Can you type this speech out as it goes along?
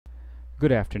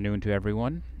Good afternoon to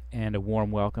everyone, and a warm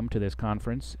welcome to this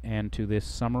conference and to this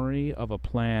summary of a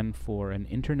plan for an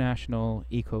international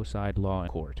ecocide law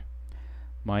court.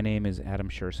 My name is Adam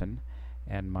Scherson,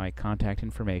 and my contact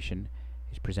information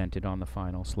is presented on the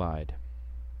final slide.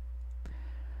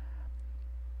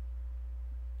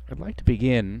 I'd like to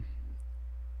begin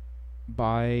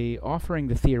by offering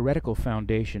the theoretical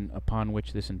foundation upon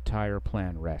which this entire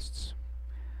plan rests.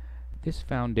 This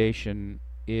foundation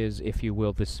is, if you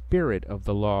will, the spirit of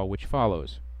the law which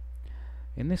follows.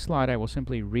 In this slide I will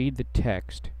simply read the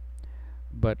text,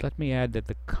 but let me add that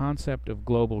the concept of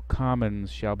global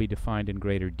commons shall be defined in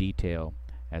greater detail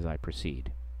as I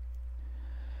proceed.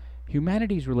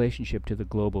 Humanity's relationship to the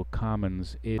global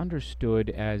commons is understood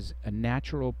as a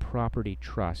natural property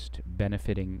trust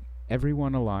benefiting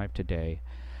everyone alive today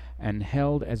and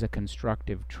held as a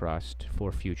constructive trust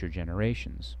for future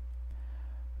generations.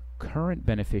 Current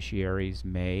beneficiaries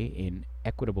may, in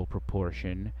equitable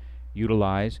proportion,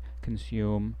 utilize,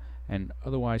 consume, and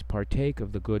otherwise partake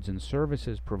of the goods and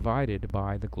services provided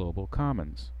by the global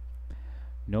commons.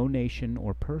 No nation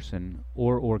or person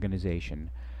or organization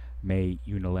may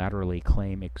unilaterally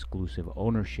claim exclusive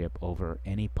ownership over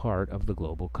any part of the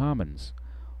global commons,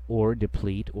 or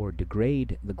deplete or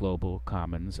degrade the global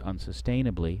commons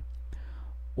unsustainably,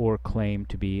 or claim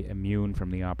to be immune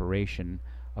from the operation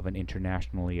of an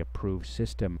internationally approved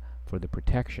system for the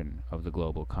protection of the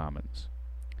global commons.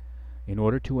 In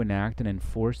order to enact and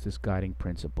enforce this guiding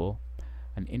principle,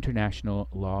 an international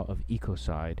law of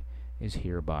ecocide is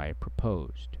hereby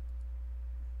proposed.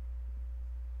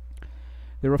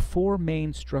 There are four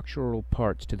main structural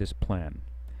parts to this plan.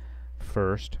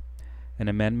 First, an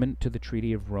amendment to the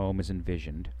Treaty of Rome is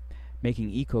envisioned,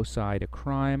 making ecocide a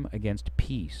crime against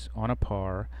peace on a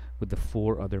par with the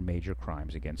four other major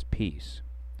crimes against peace.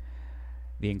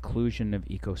 The inclusion of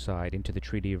ecocide into the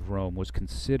Treaty of Rome was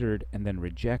considered and then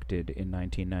rejected in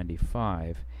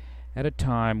 1995, at a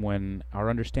time when our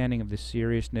understanding of the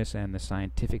seriousness and the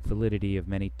scientific validity of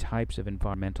many types of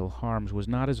environmental harms was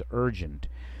not as urgent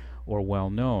or well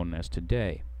known as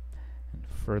today. And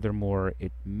furthermore,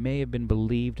 it may have been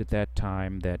believed at that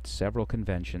time that several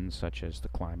conventions, such as the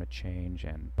climate change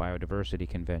and biodiversity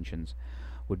conventions,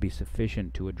 would be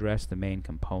sufficient to address the main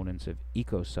components of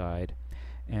ecocide,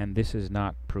 and this has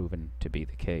not proven to be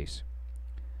the case.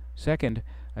 Second,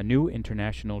 a new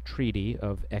international treaty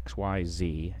of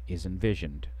XYZ is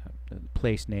envisioned. The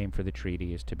place name for the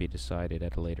treaty is to be decided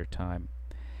at a later time.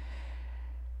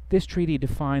 This treaty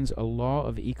defines a law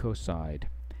of ecocide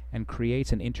and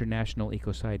creates an international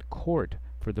ecocide court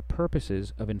for the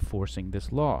purposes of enforcing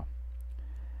this law.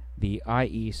 The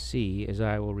IEC, as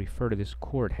I will refer to this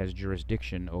court, has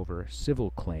jurisdiction over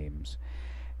civil claims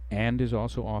and is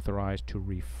also authorized to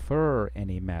refer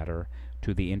any matter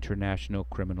to the International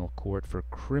Criminal Court for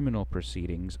criminal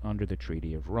proceedings under the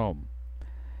Treaty of Rome.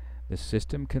 The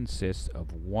system consists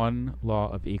of one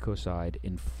law of ecocide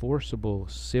enforceable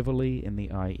civilly in the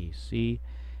IEC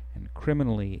and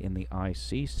criminally in the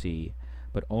ICC,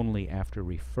 but only after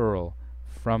referral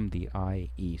from the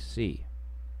IEC.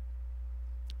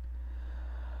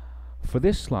 For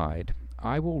this slide,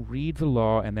 I will read the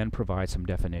law and then provide some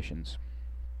definitions.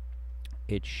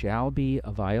 It shall be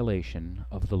a violation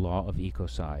of the law of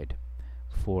ecocide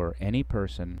for any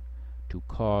person to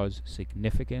cause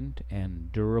significant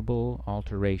and durable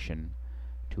alteration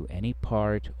to any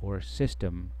part or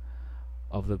system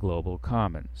of the global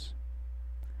commons.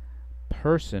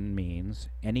 Person means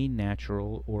any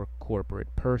natural or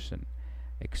corporate person,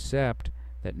 except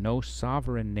that no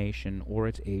sovereign nation or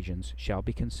its agents shall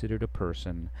be considered a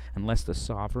person unless the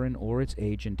sovereign or its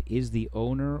agent is the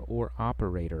owner or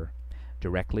operator,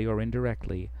 directly or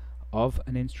indirectly, of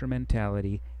an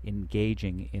instrumentality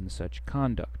engaging in such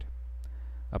conduct.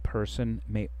 A person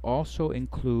may also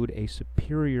include a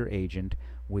superior agent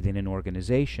within an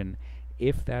organization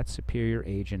if that superior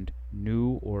agent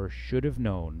knew or should have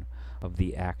known of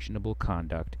the actionable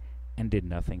conduct and did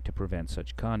nothing to prevent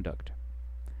such conduct.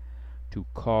 To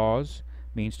cause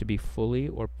means to be fully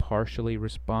or partially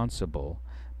responsible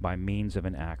by means of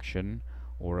an action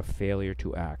or a failure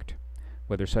to act,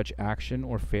 whether such action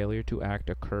or failure to act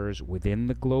occurs within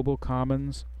the global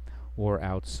commons or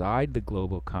outside the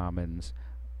global commons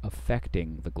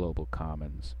affecting the global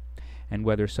commons, and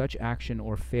whether such action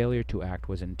or failure to act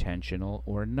was intentional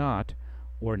or not,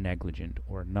 or negligent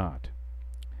or not.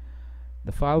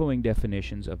 The following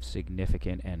definitions of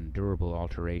significant and durable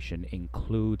alteration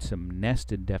include some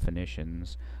nested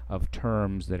definitions of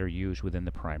terms that are used within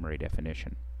the primary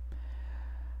definition.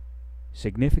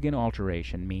 Significant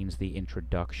alteration means the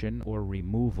introduction or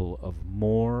removal of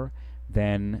more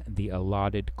than the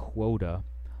allotted quota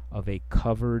of a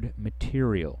covered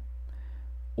material,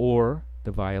 or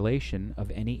the violation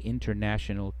of any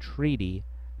international treaty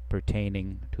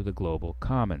pertaining to the global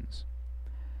commons.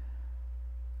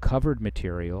 Covered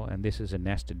material, and this is a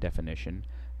nested definition,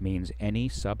 means any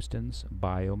substance,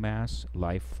 biomass,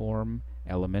 life form,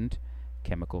 element,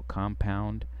 chemical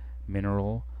compound,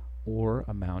 mineral, or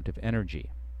amount of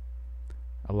energy.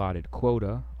 Allotted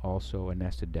quota, also a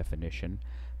nested definition,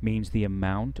 means the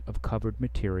amount of covered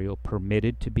material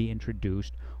permitted to be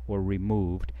introduced or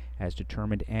removed as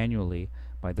determined annually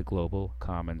by the Global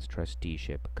Commons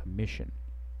Trusteeship Commission.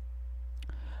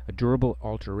 A durable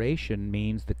alteration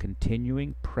means the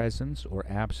continuing presence or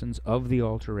absence of the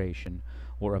alteration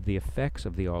or of the effects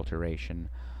of the alteration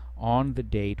on the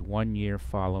date 1 year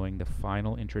following the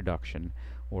final introduction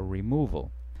or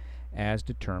removal, as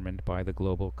determined by the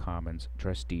Global Commons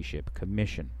Trusteeship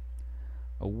Commission.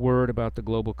 A word about the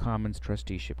Global Commons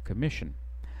Trusteeship Commission.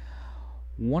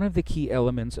 One of the key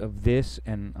elements of this,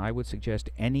 and I would suggest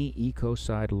any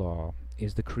ecocide law,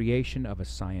 is the creation of a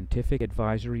scientific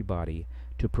advisory body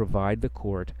to provide the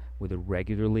court with a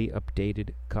regularly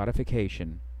updated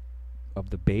codification of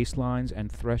the baselines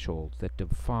and thresholds that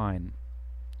define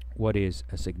what is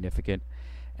a significant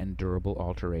and durable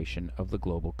alteration of the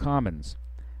global commons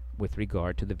with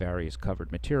regard to the various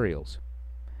covered materials.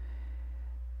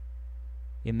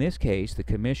 In this case, the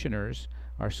commissioners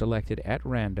are selected at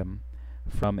random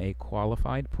from a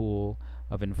qualified pool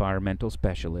of environmental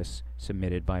specialists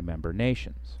submitted by member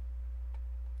nations.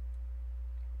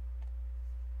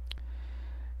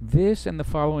 This and the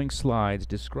following slides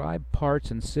describe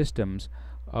parts and systems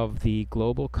of the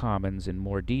global commons in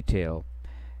more detail,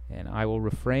 and I will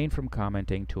refrain from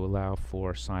commenting to allow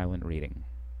for silent reading.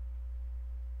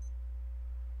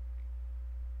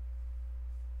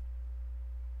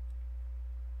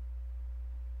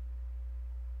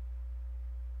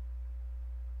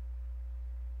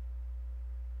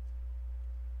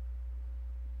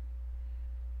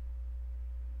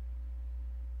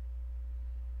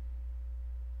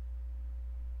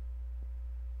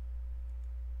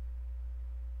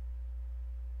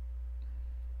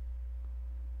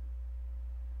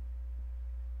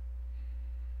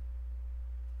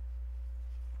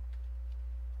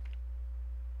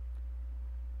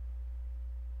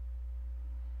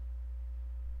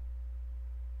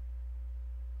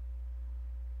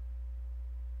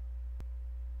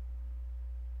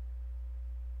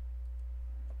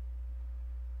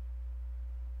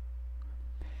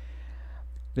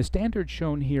 The standards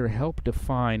shown here help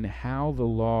define how the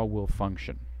law will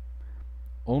function.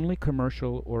 Only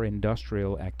commercial or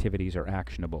industrial activities are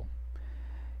actionable.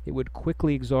 It would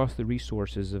quickly exhaust the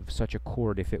resources of such a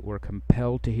court if it were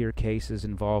compelled to hear cases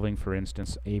involving, for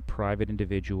instance, a private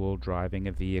individual driving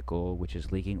a vehicle which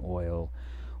is leaking oil,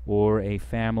 or a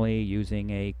family using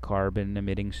a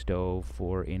carbon-emitting stove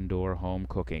for indoor home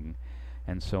cooking,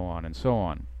 and so on and so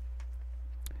on.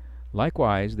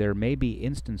 Likewise, there may be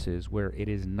instances where it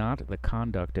is not the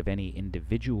conduct of any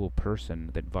individual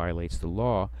person that violates the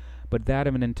law, but that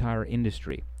of an entire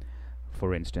industry.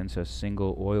 For instance, a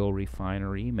single oil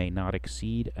refinery may not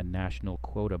exceed a national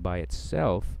quota by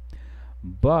itself,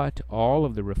 but all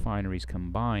of the refineries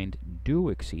combined do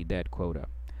exceed that quota.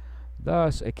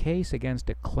 Thus, a case against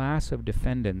a class of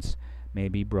defendants may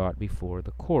be brought before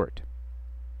the court.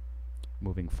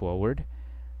 Moving forward,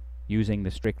 using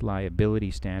the strict liability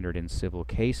standard in civil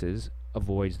cases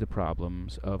avoids the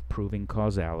problems of proving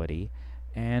causality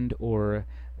and or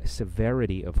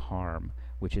severity of harm,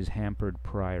 which has hampered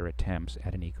prior attempts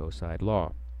at an ecocide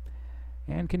law.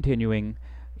 And continuing,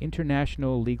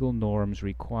 international legal norms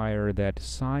require that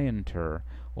scienter,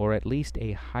 or at least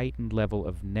a heightened level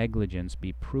of negligence,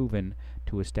 be proven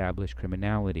to establish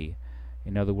criminality.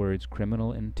 In other words,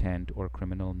 criminal intent or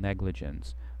criminal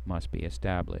negligence must be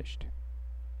established.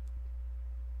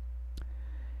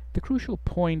 The crucial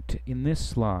point in this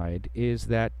slide is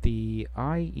that the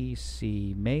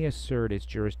IEC may assert its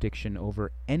jurisdiction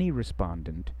over any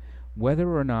respondent,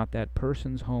 whether or not that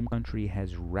person's home country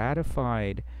has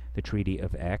ratified the Treaty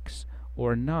of X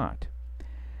or not.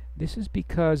 This is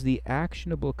because the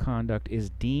actionable conduct is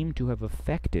deemed to have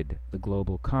affected the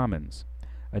global commons,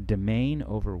 a domain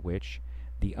over which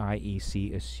the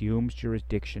IEC assumes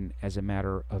jurisdiction as a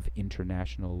matter of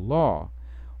international law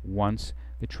once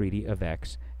the Treaty of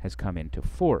X has come into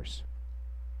force.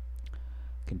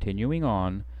 Continuing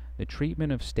on, the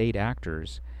treatment of state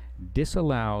actors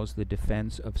disallows the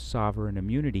defense of sovereign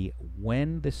immunity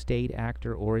when the state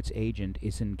actor or its agent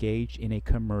is engaged in a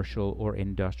commercial or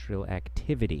industrial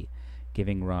activity,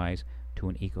 giving rise to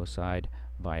an ecocide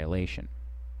violation.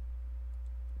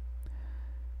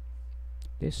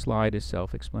 This slide is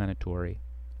self-explanatory.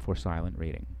 for silent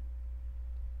reading.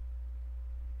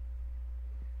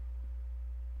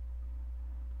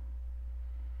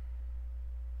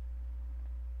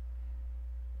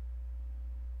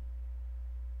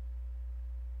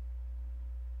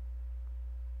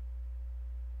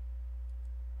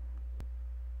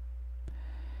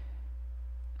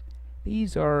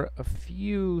 These are a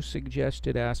few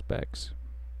suggested aspects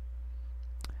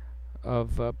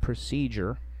of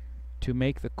procedure to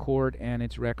make the court and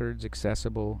its records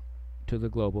accessible to the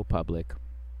global public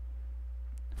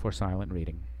for silent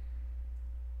reading.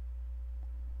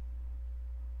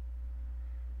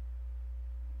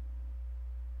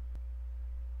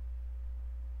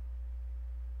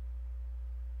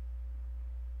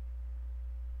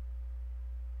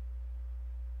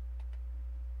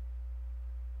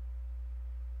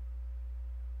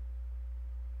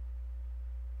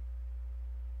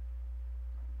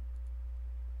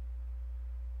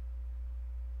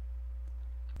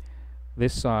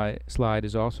 This slide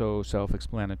is also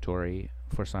self-explanatory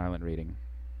for silent reading.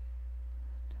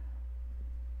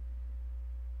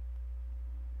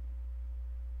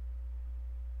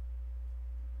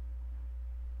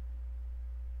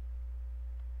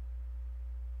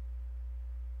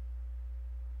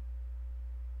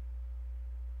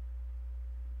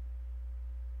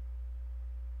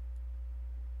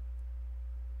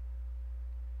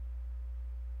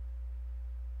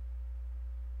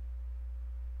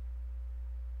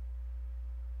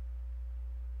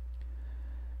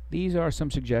 These are some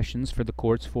suggestions for the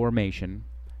court's formation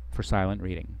for silent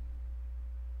reading.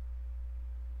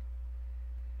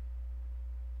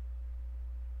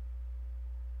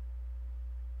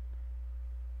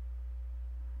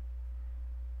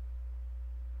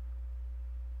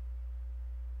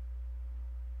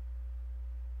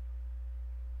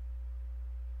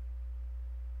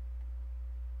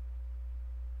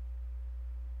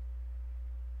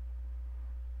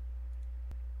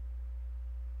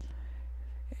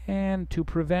 And to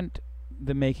prevent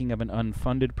the making of an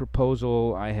unfunded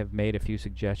proposal, I have made a few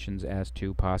suggestions as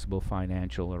to possible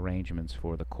financial arrangements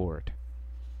for the court.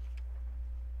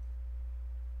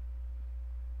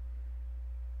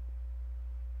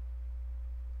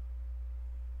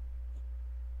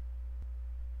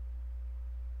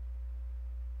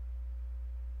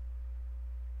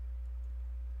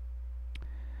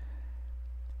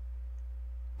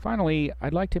 Finally,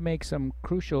 I'd like to make some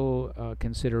crucial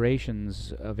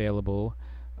considerations available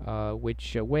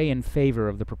which weigh in favor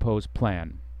of the proposed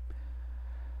plan.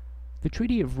 The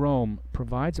Treaty of Rome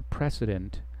provides a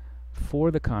precedent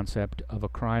for the concept of a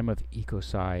crime of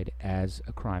ecocide as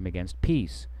a crime against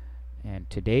peace, and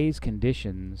today's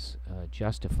conditions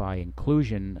justify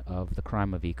inclusion of the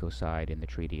crime of ecocide in the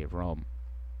Treaty of Rome.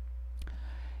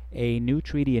 A new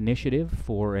treaty initiative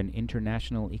for an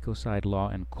international ecocide law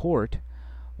and court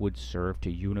would serve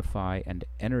to unify and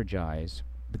energize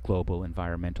the global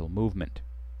environmental movement.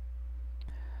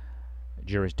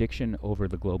 Jurisdiction over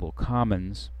the global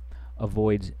commons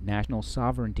avoids national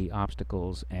sovereignty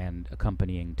obstacles and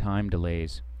accompanying time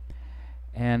delays,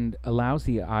 and allows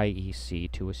the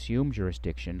IEC to assume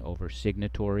jurisdiction over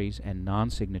signatories and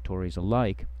non-signatories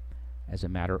alike as a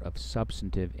matter of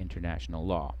substantive international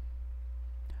law.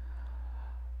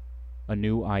 A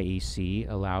new IEC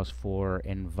allows for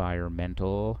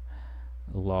environmental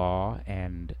law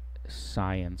and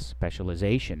science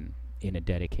specialization in a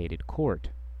dedicated court.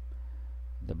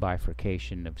 The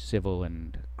bifurcation of civil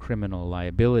and criminal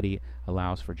liability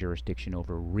allows for jurisdiction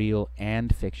over real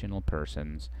and fictional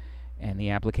persons, and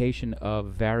the application of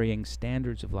varying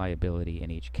standards of liability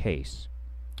in each case.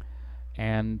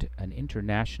 And an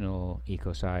international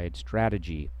ecocide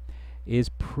strategy is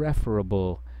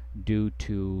preferable due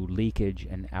to leakage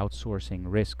and outsourcing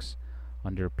risks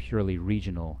under purely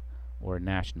regional or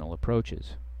national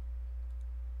approaches.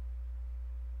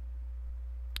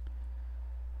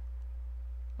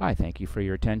 I thank you for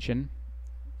your attention.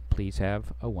 Please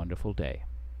have a wonderful day.